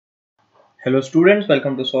Hello students,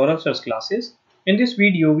 welcome to Saurabh Sir's classes. In this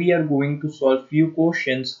video, we are going to solve few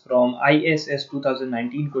questions from ISS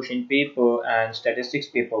 2019 question paper and statistics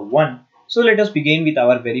paper 1. So let us begin with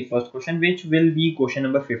our very first question, which will be question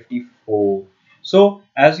number 54. So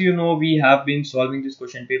as you know, we have been solving this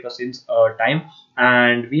question paper since a time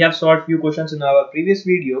and we have solved few questions in our previous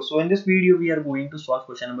video. So in this video, we are going to solve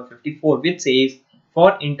question number 54, which says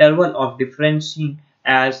for interval of differentiation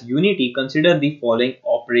as unity, consider the following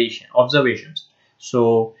observations.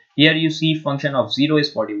 So here you see function of 0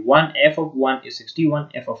 is 41, f of 1 is 61,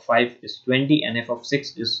 f of 5 is 20, and f of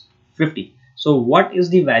 6 is 50. So what is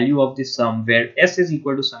the value of this sum, where s is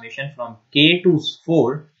equal to summation from k to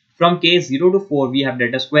 4, from k 0 to 4 we have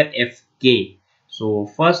delta square fk. So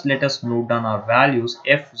first let us note down our values.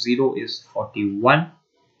 F0 is 41,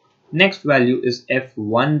 next value is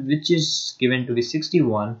f1, which is given to be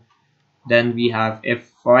 61. Then we have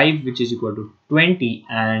f5, which is equal to 20,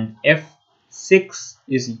 and f6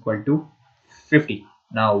 is equal to 50.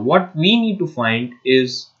 Now what we need to find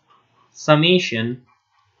is summation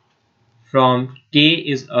from k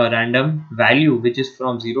is a random value which is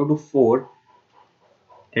from 0 to 4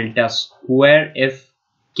 delta square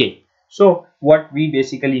fk. So what we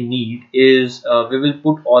basically need is we will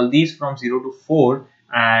put all these from 0 to 4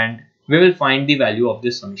 and we will find the value of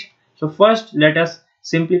this summation. So first let us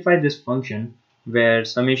simplify this function where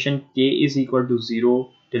summation k is equal to 0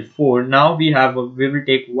 till 4. Now we will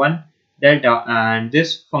take one delta and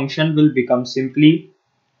this function will become simply,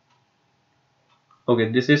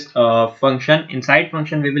 okay, this is a function. Inside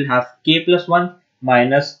function we will have k plus 1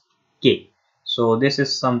 minus k. So this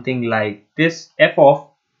is something like this, f of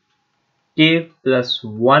k plus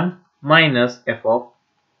 1 minus f of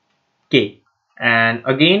k, and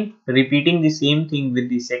again repeating the same thing with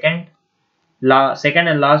the second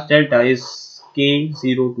and last delta is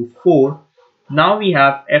k0 to 4. Now we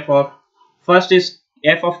have f of, first is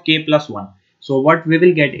f of k plus 1. So what we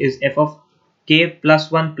will get is f of k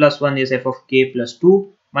plus 1 is f of k plus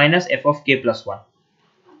 2 minus f of k plus 1.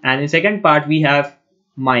 And in second part we have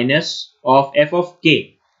minus of f of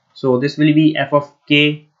k. So this will be f of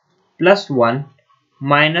k plus 1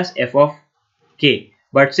 minus f of k.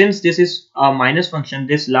 But since this is a minus function,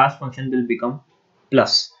 this last function will become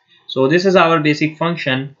plus. So this is our basic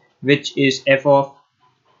function, which is f of,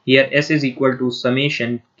 here s is equal to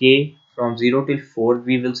summation k from 0 till 4.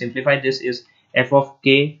 We will simplify this is f of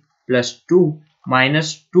k plus 2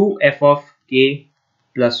 minus 2 f of k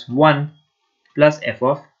plus 1 plus f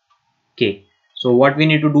of k. So what we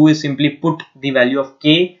need to do is simply put the value of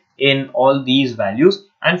k in all these values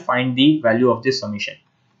and find the value of this summation.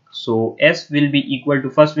 So s will be equal to,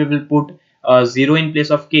 first we will put 0 in place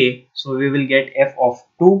of k. So we will get f of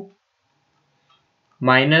 2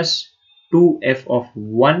 minus 2f of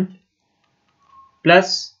 1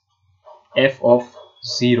 plus f of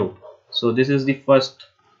 0. So this is the first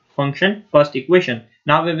function, first equation.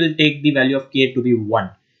 Now we will take the value of k to be 1.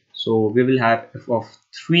 So we will have f of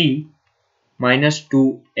 3 minus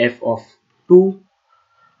 2f of 2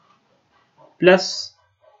 plus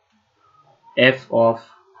f of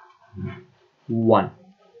 1.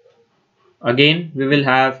 Again we will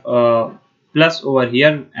have a plus over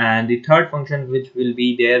here, and the third function which will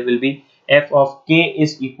be there will be f of k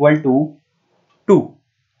is equal to 2.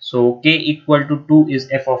 So k equal to 2 is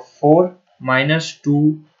f of 4 minus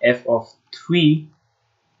 2 f of 3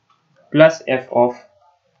 plus f of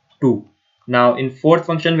 2. Now in fourth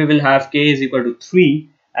function we will have k is equal to 3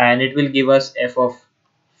 and it will give us f of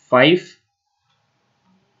 5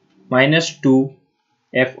 minus 2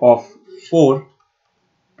 f of 4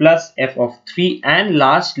 plus f of 3, and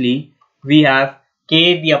lastly we have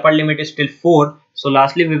k, the upper limit is till 4. So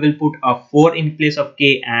lastly we will put a 4 in place of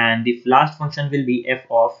k, and the last function will be f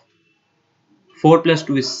of 4 plus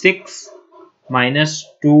 2 is 6 minus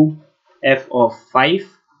 2 f of 5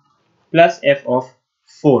 plus f of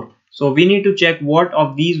 4. So we need to check what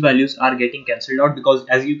of these values are getting cancelled out, because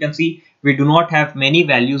as you can see we do not have many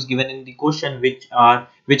values given in the question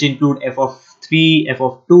which include f of 3, f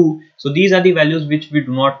of 2. So these are the values which we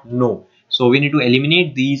do not know. So we need to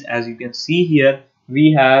eliminate these. As you can see here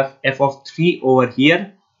we have f of 3 over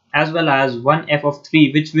here as well as one f of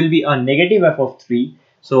 3 which will be a negative f of 3.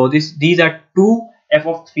 So these are two f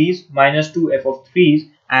of 3's minus 2 f of 3's,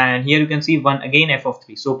 and here you can see one again f of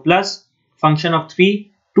 3. So plus function of 3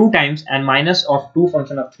 2 times and minus of 2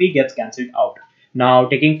 function of 3 gets cancelled out. Now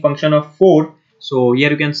taking function of 4, so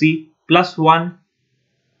here you can see plus 1,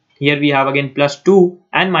 here we have again plus 2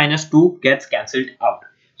 and minus 2 gets cancelled out.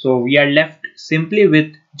 So we are left simply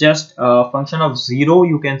with just a function of 0.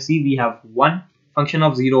 You can see we have one function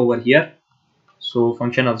of 0 over here. So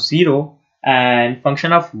function of 0 and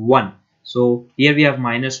function of 1. So here we have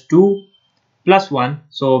minus 2 plus 1,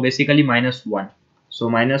 so basically minus 1, so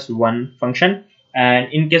minus 1 function.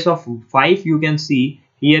 And in case of 5, you can see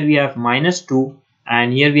here we have minus 2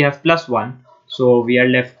 and here we have plus 1, so we are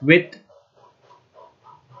left with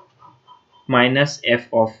minus f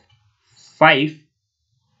of 5,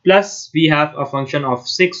 plus we have a function of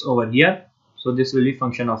 6 over here, so this will be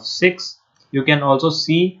function of 6. You can also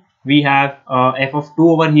see we have f of 2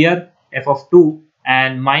 over here, f of 2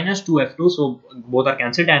 and minus 2f2, so both are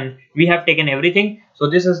cancelled and we have taken everything. So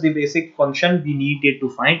this is the basic function we needed to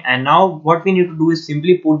find, and now what we need to do is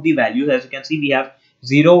simply put the values. As you can see, we have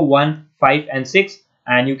 0, 1, 5 and 6,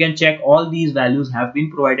 and you can check all these values have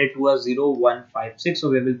been provided to us 0, 1, 5, 6. So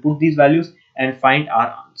we will put these values and find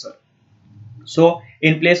our answer. So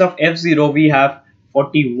in place of f0 we have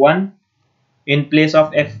 41, in place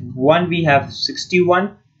of f1 we have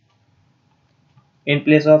 61, in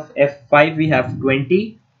place of f5 we have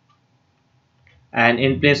 20, and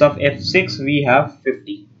in place of f6 we have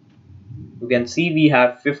 50. You can see we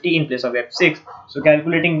have 50 in place of f6. So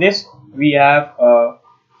calculating this, we have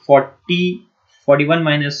 41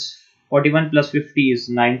 minus 41 plus 50 is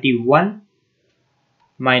 91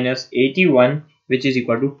 minus 81, which is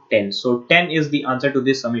equal to 10. So 10 is the answer to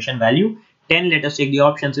this summation value. 10, let us check the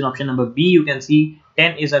options. In option number B, you can see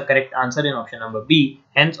 10 is a correct answer in option number B.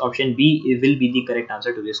 Hence option B will be the correct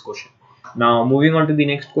answer to this question. Now moving on to the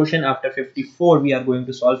next question. After 54, we are going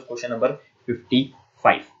to solve question number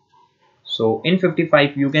 55. So in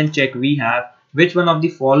 55, you can check we have which one of the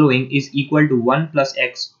following is equal to 1 plus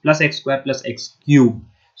x square plus x cube.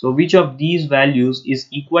 So which of these values is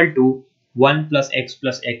equal to 1 plus x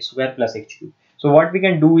square plus x cube. So what we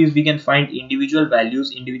can do is we can find individual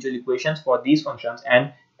values, individual equations for these functions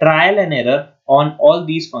and trial and error on all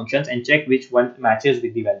these functions and check which one matches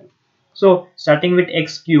with the value. So starting with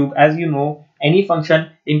x cube, as you know, any function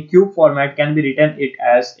in cube format can be written it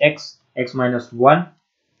as x minus 1,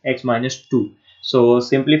 x minus 2. So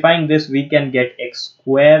simplifying this, we can get x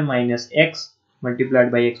square minus x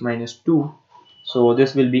multiplied by x minus 2. So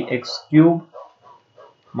this will be x cube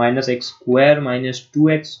minus x square minus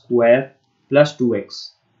 2x square plus 2x.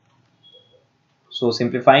 So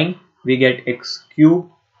simplifying, we get x cube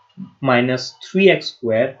minus 3x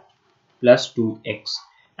square plus 2x,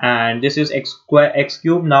 and this is x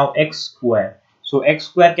cube, now x square. So x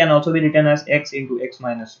square can also be written as x into x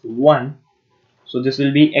minus 1. So this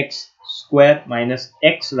will be x square minus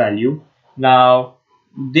x value. Now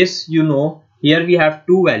this, you know, here we have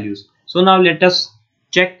two values. So now let us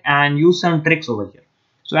check and use some tricks over here.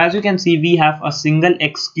 So as you can see, we have a single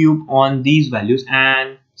x cube on these values,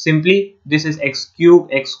 and simply this is x cube,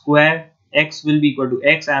 x square, x will be equal to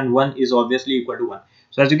x, and 1 is obviously equal to 1.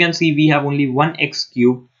 So as you can see, we have only one x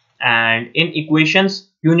cube, and in equations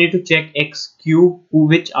you need to check x cube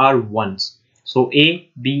which are ones. So A,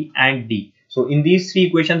 B and D. So in these three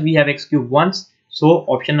equations we have x cube once, so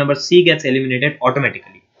option number C gets eliminated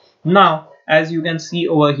automatically. Now as you can see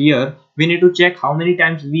over here, we need to check how many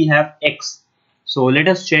times we have x. So let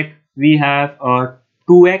us check. We have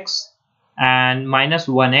 2x and minus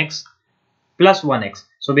 1x plus 1x.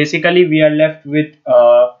 So basically we are left with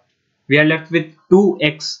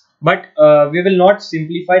 2x, but we will not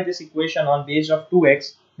simplify this equation on base of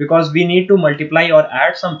 2x because we need to multiply or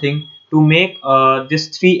add something to make this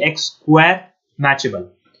 3x square matchable.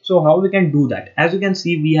 So how we can do that? As you can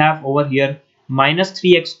see, we have over here minus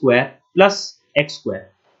 3x square plus x square.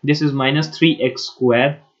 This is minus 3x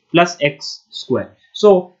square plus x square.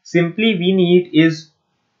 So simply we need is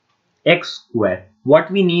x square.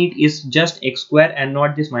 What we need is just x square and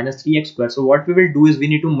not this minus 3x square. So what we will do is we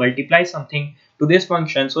need to multiply something to this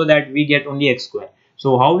function so that we get only x square.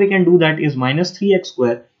 So how we can do that is minus 3x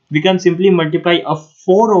square. We can simply multiply a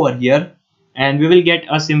 4 over here and we will get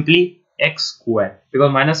a simply x square,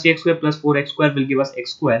 because minus 3x square plus 4x square will give us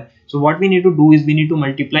x square. So what we need to do is we need to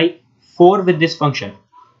multiply 4 with this function.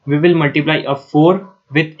 We will multiply a 4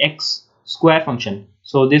 with x square function.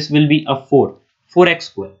 So this will be a 4x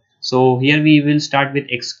square. So here we will start with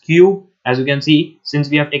x cube. As you can see, since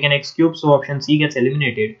we have taken x cube, so option C gets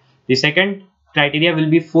eliminated. The second criteria will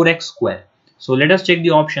be 4x square. So let us check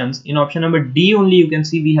the options. In option number D only, you can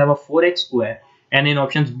see we have a 4x square, and in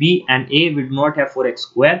options B and A we do not have 4x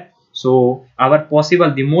square. So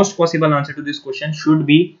the most possible answer to this question should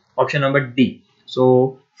be option number D.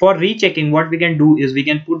 So for rechecking, what we can do is we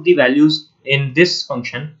can put the values in this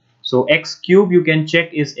function. So x cube, you can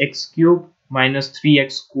check, is x cube minus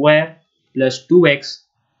 3x square plus 2x.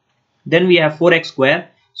 Then we have 4x square.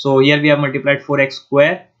 So here we have multiplied 4x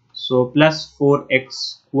square. So plus 4x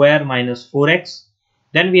square minus 4x.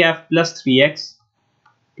 Then we have plus 3x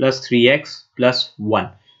plus 1.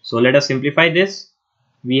 So let us simplify this.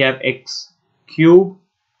 We have x cube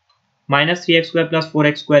minus 3x square plus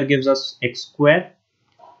 4x square gives us x square,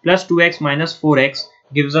 plus 2x minus 4x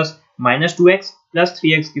gives us minus 2x, plus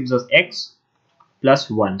 3x gives us x plus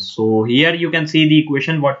 1. So here you can see the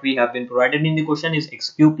equation what we have been provided in the question is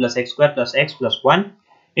x cube plus x square plus x plus 1.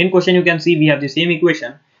 In question you can see we have the same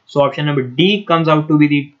equation. So option number D comes out to be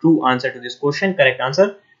the true answer to this question, correct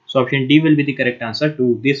answer. So option D will be the correct answer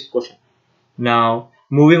to this question. Now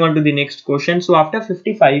moving on to the next question. So after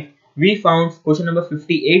 55 we found question number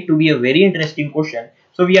 58 to be a very interesting question.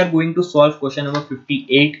 So we are going to solve question number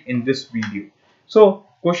 58 in this video. So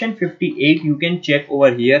question 58 you can check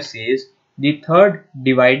over here says the third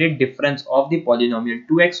divided difference of the polynomial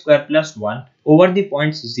 2x square plus 1 over the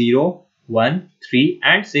points 0, 1, 3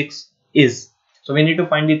 and 6 is. So we need to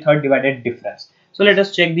find the third divided difference. So let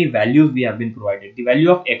us check the values we have been provided. The value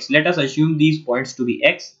of x, let us assume these points to be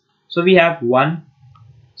x. So we have 1,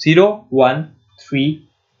 0, 1, 3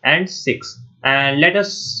 and 6, and let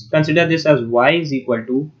us consider this as y is equal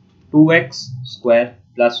to 2x square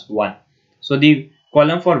plus 1. So the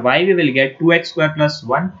column for y we will get 2x square plus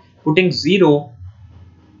 1. Putting 0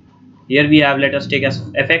 here we have, let us take as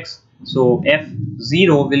fx. So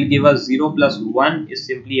f0 will give us 0 plus 1 is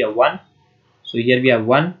simply a 1. So here we have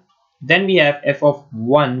 1. Then we have f of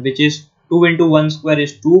 1 which is 2 into 1 square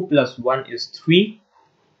is 2 plus 1 is 3.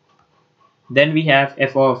 Then we have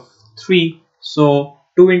f of 3. So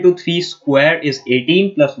 2 into 3 square is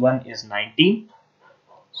 18 plus 1 is 19.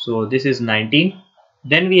 So this is 19.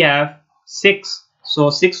 Then we have 6.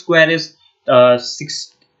 So 6 square is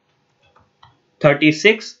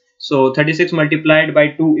 36. So 36 multiplied by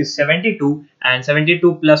 2 is 72, and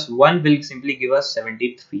 72 plus 1 will simply give us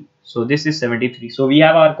 73. So this is 73. So we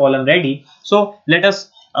have our column ready. So let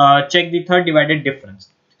us check the third divided difference.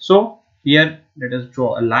 So here let us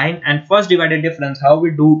draw a line, and first divided difference how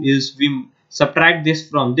we do is we subtract this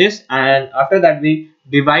from this, and after that we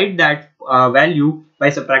divide that value by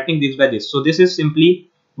subtracting this by this. So this is simply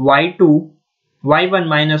y2 y1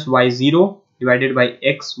 minus y0 divided by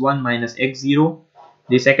x1 minus x0.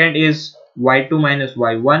 The second is y2 minus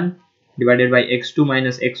y1 divided by x2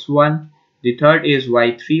 minus x1. The third is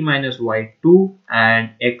y3 minus y2 and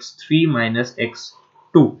x3 minus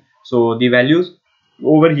x2. So the values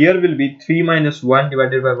over here will be 3 minus 1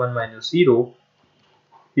 divided by 1 minus 0.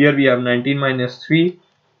 Here we have 19 minus 3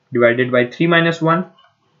 divided by 3 minus 1.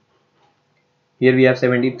 Here we have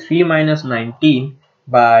 73 minus 19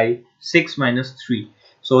 by 6 minus 3.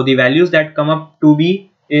 So the values that come up to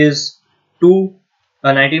be is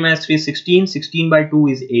 19 minus 3 is 16, 16 by 2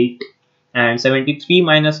 is 8, and 73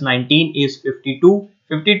 minus 19 is 52,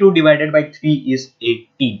 52 divided by 3 is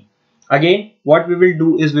 18. Again what we will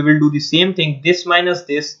do is we will do the same thing, this minus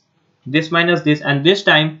this minus this, and this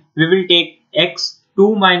time we will take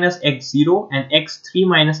x2 minus x0 and x3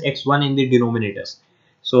 minus x1 in the denominators.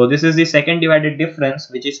 So this is the second divided difference,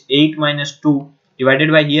 which is 8 minus 2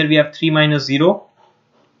 divided by, here we have 3 minus 0,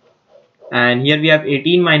 and here we have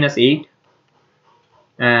 18 minus 8,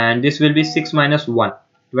 and this will be 6 minus 1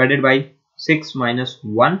 divided by 6 minus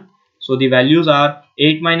 1. So the values are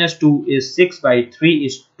 8 minus 2 is 6 by 3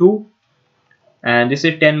 is 2, and this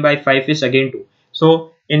is 10 by 5 is again 2.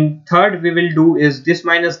 So in third we will do is this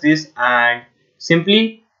minus this and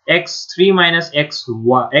simply x3 minus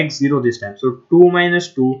x0 this time. So 2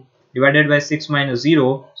 minus 2 divided by 6 minus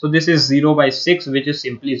 0. So this is 0 by 6, which is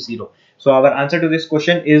simply 0. So our answer to this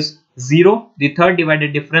question is 0. The third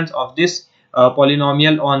divided difference of this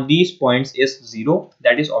polynomial on these points is 0.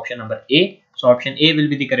 That is option number A. So option A will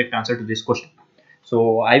be the correct answer to this question.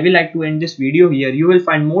 So I will like to end this video here. You will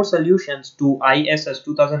find more solutions to ISS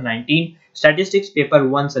 2019 statistics paper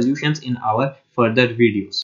 1 solutions in our further videos.